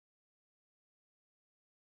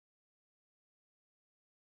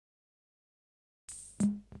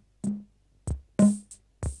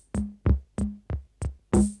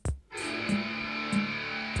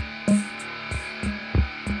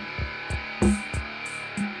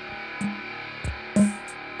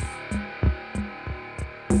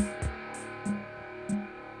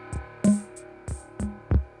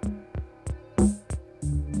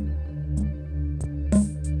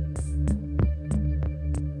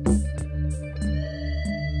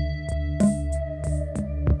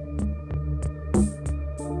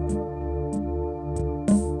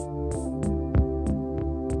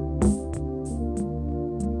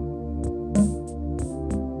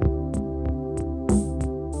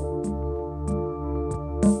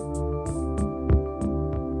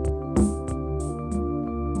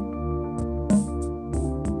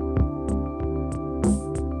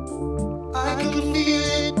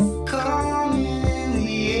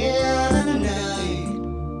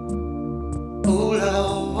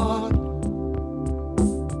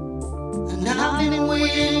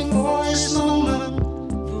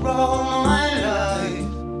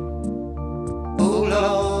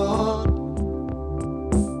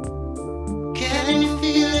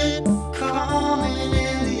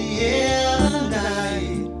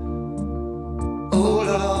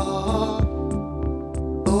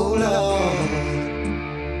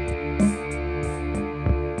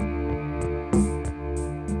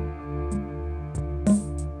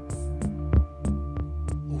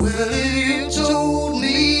Well, if you told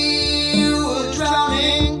me you were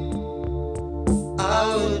drowning,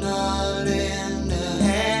 I would not lend a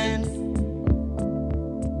hand.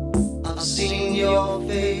 I've seen your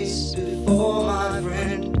face before, my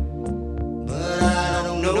friend, but I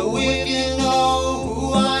don't know if you know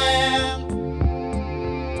who I am.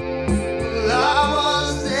 Well, I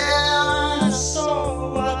was there and I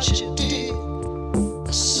saw what you did.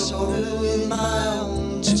 I saw it with my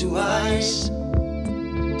own two eyes.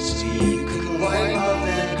 So you can wipe off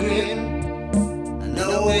that grin. I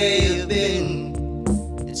know where you've been.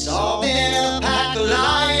 It's all been a pack of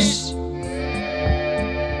lies.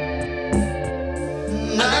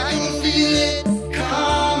 And I can feel it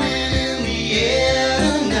coming in the air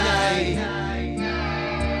tonight.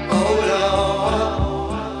 Oh Lord.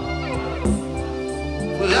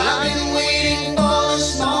 Well, I've been waiting for this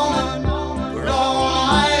moment for all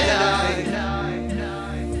my life.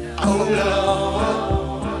 Oh Lord.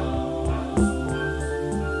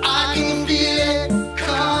 I can feel it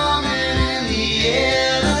coming in the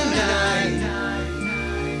air tonight.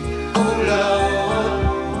 Oh Lord.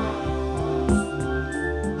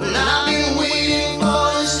 Well, I've been waiting for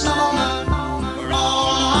this moment for all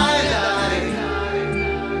my life.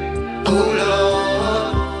 Oh Lord.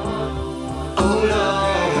 Oh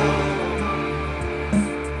Lord.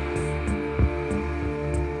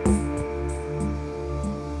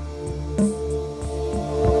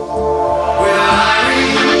 Well,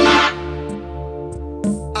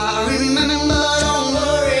 I remember, don't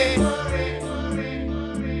worry.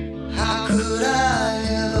 How could I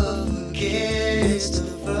ever forget? It's the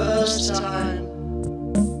first time,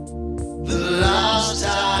 the last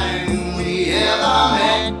time we ever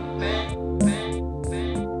met.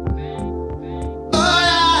 But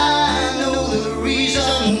I know the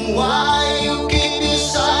reason why you keep your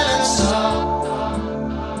silence up.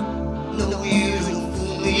 No, you don't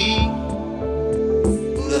fool me.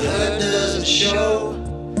 The hurt doesn't show,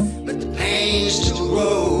 but the pain still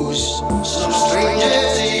grows. Some strangers